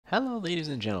Hello ladies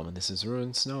and gentlemen, this is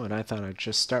Ruin Snow and I thought I'd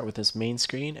just start with this main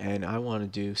screen and I want to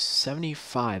do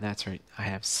 75, that's right, I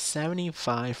have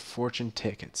 75 fortune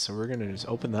tickets. So we're going to just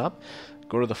open them up,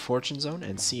 go to the fortune zone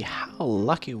and see how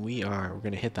lucky we are. We're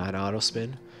going to hit that auto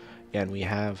spin and we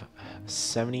have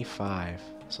 75.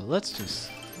 So let's just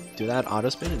do that auto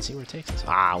spin and see where it takes us.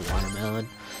 Ah, watermelon.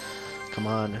 Come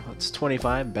on, it's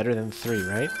 25, better than 3,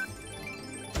 right?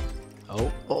 That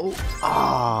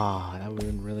would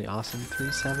have been really awesome.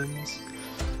 3 sevens.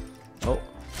 Oh,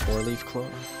 4-leaf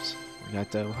clovers. We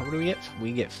got the, what do we get?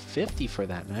 We get 50 for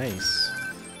that. Nice.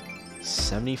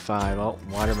 75. Oh,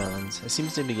 watermelons. It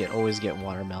seems to be always get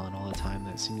watermelon all the time.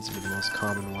 That seems to be the most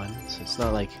common one. So it's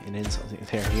not like an insult.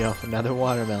 There you go. Another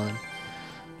watermelon.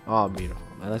 Oh, beautiful.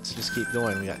 Now let's just keep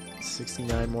going. We got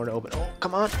 69 more to open. Oh,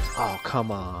 come on. Oh,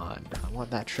 come on. I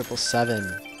want that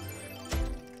 777.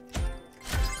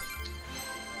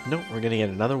 Nope, we're gonna get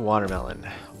another watermelon.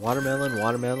 Watermelon.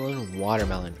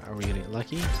 Are we gonna get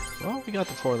lucky? Well, we got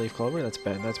the 4-leaf clover. That's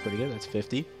pretty good. That's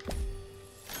 50.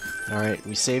 Alright,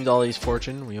 we saved all these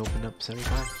fortune. We opened up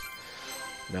 75.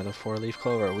 Another 4-leaf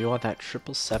clover. We want that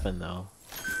 777 though.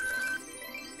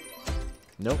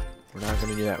 Nope, we're not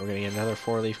gonna do that. We're gonna get another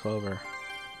 4-leaf clover.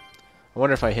 I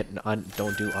wonder if I hit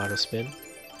don't do auto spin.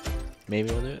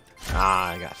 Maybe we'll do it. Ah,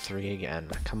 I got 3 again.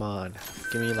 Come on.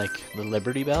 Give me like the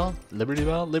Liberty Bell. Liberty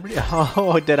Bell? Liberty.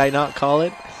 Oh, did I not call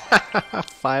it?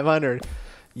 500.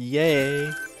 Yay.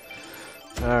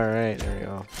 Alright, there we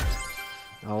go.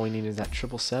 All we need is that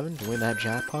 777 to win that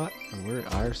jackpot. And we're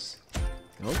ours.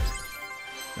 Nope.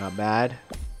 Not bad.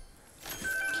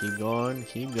 Keep going.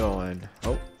 Keep going.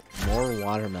 Oh, more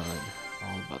watermelon.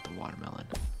 All about the watermelon.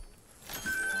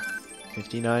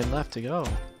 59 left to go.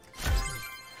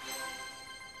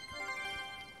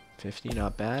 50,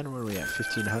 not bad. Where are we at?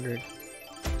 1500.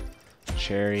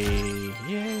 Cherry.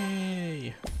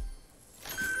 Yay!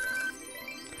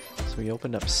 So we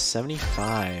opened up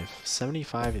 75.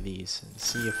 75 of these. And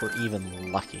see if we're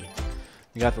even lucky.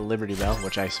 We got the Liberty Bell,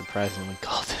 which I surprisingly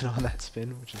called it on that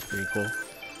spin, which is pretty cool.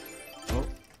 Oh,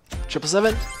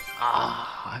 777.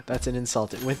 Ah, that's an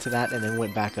insult. It went to that and then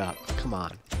went back up. Come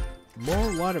on.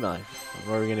 More watermelon.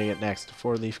 What are we going to get next?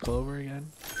 4-leaf clover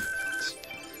again?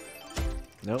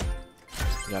 Nope.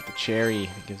 We got the cherry.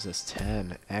 It gives us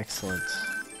 10. Excellent.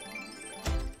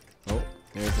 Oh,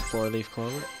 there's the 4-leaf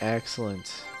clover.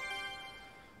 Excellent.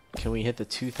 Can we hit the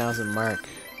 2,000 mark?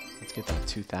 Let's get that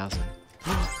 2,000.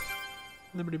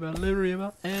 Liberty Bell,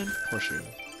 and horseshoe.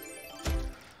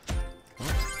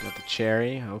 Oh, got the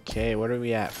cherry. Okay, what are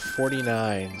we at?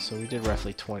 49. So we did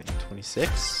roughly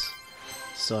 26.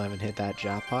 Still haven't hit that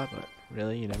jackpot, but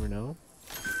really, you never know.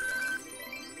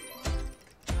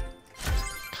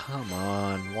 Come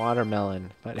on,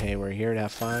 watermelon. But hey, we're here to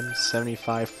have fun.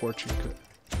 75 fortune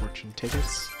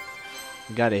tickets.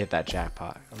 We gotta hit that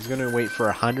jackpot. I was gonna wait for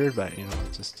 100, but you know,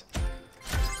 just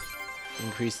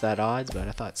increase that odds. But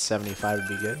I thought 75 would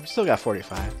be good. We still got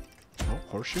 45. Oh,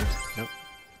 horseshoe? Nope.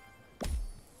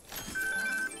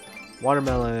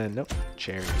 Watermelon. Nope.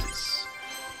 Cherries.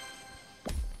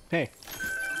 Hey,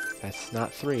 that's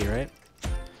not 3, right?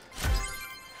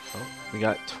 Oh, we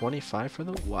got 25 for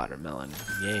the watermelon.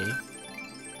 Yay.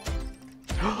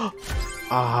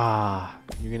 Ah,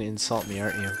 you're gonna insult me,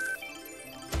 aren't you?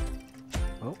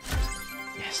 Oh,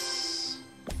 yes.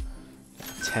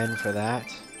 10 for that.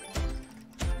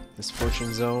 This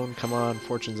fortune zone, come on,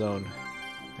 fortune zone.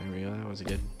 There we go. That was a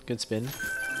good spin.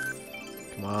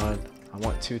 Come on, I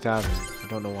want 2,000. I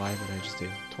don't know why, but I just do.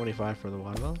 25 for the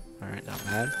watermelon. All right, not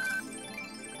bad.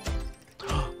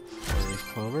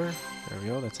 4-leaf clover. There we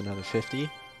go, that's another 50.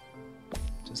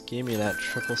 Just give me that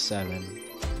 777.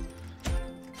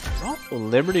 Oh,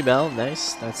 Liberty Bell,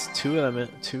 nice. That's 2 of them,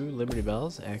 2 Liberty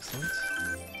Bells, excellent.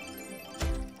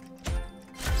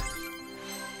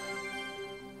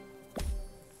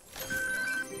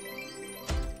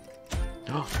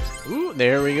 Oh, ooh,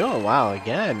 there we go. Wow,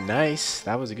 again, nice.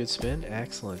 That was a good spin,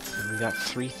 excellent. And we got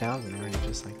 3,000 already,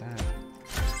 just like that.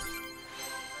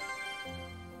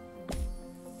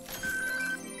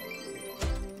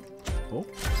 Oh,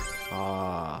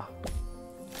 ah.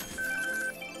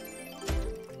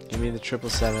 Give me the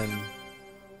 777.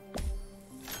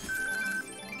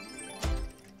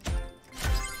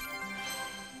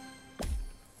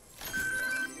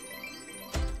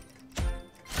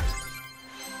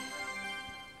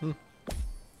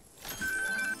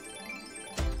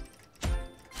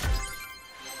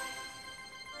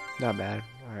 Not bad.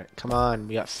 All right, come on.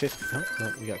 We got 50. Oh,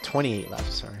 no, we got 28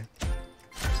 left. Sorry.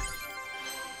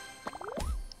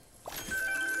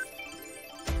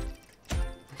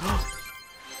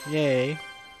 Yay.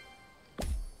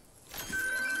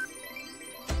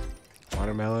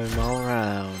 Watermelon all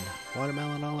around.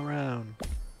 Watermelon all around.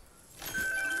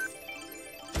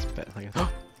 Let's bet like a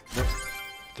nope.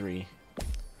 3.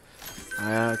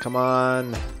 Come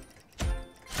on.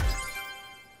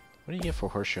 What do you get for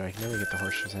horseshoe? I can never get the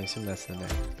horseshoes. I assume that's the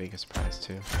biggest prize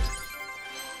too.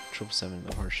 777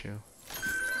 the horseshoe.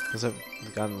 Because I've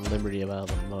gotten Liberty about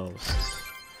the most.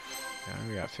 Yeah,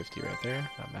 we got 50 right there.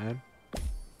 Not bad.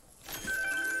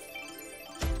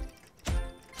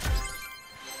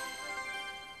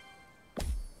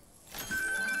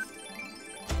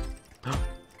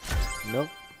 Nope.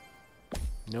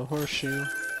 No horseshoe.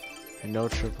 And no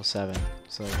 777.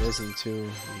 So those are the two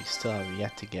we still have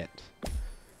yet to get.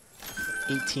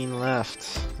 18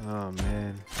 left. Oh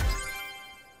man.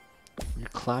 You're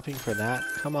clapping for that?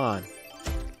 Come on.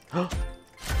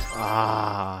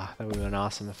 Ah, that would have been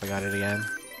awesome if I got it again.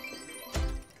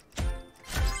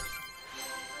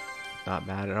 Not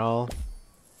bad at all.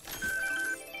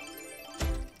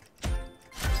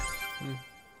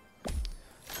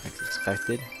 Like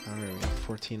expected. Alright, we got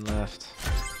 14 left.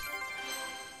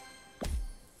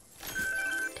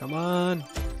 Come on!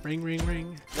 Ring, ring,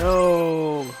 ring.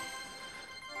 No!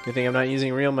 Good thing I'm not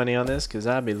using real money on this, because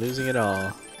I'd be losing it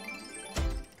all.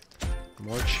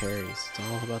 More cherries. It's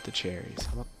all about the cherries.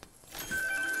 How about...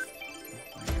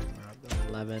 we're up to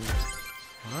 11.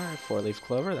 Alright, 4-leaf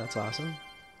clover. That's awesome.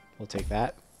 We'll take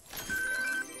that.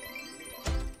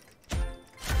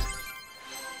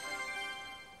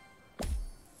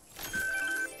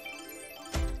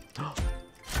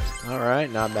 Alright,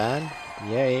 not bad.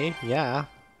 Yay, yeah.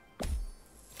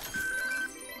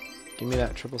 Give me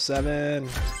that 777.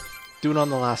 Do it on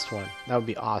the last one. That would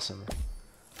be awesome.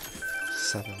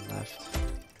 7 left.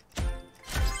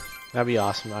 That'd be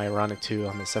awesome. Ironic too.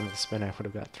 On the 7th spin, I would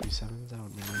have got 3 7s. That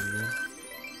would be really good.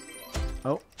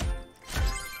 Oh.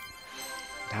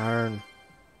 Darn.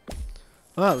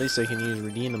 Well, at least I can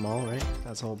redeem them all, right?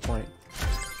 That's the whole point.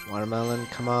 Watermelon,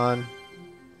 come on.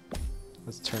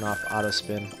 Let's turn off auto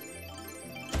spin.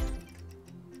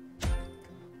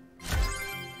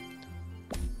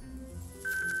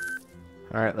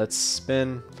 Alright, let's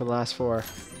spin for the last 4.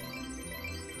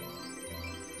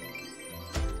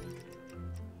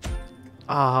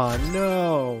 Ah,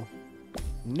 no!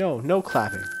 No, no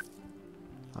clapping.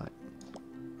 Alright.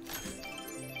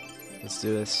 Let's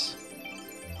do this.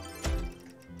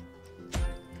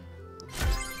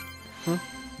 Not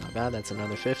bad, that's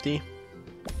another 50.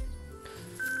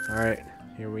 Alright,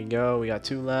 here we go. We got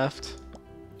 2 left.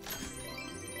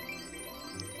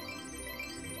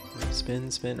 Spin,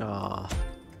 spin. Aw.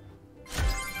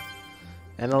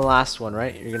 And the last one,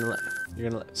 right? You're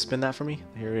gonna spin that for me.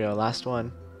 Here we go. Last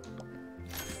one.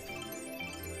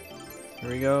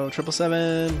 Here we go.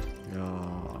 777.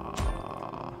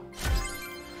 Aw.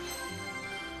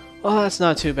 Well, that's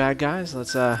not too bad, guys.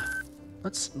 Let's see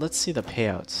the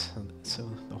payouts.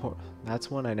 So that's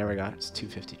one I never got. It's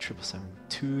 250. 777.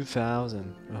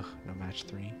 2,000. Ugh, no match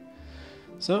 3.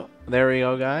 So there we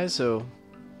go, guys. So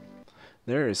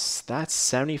that's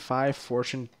 75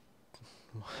 fortune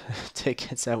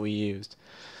tickets that we used.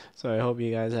 So I hope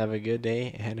you guys have a good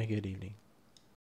day and a good evening.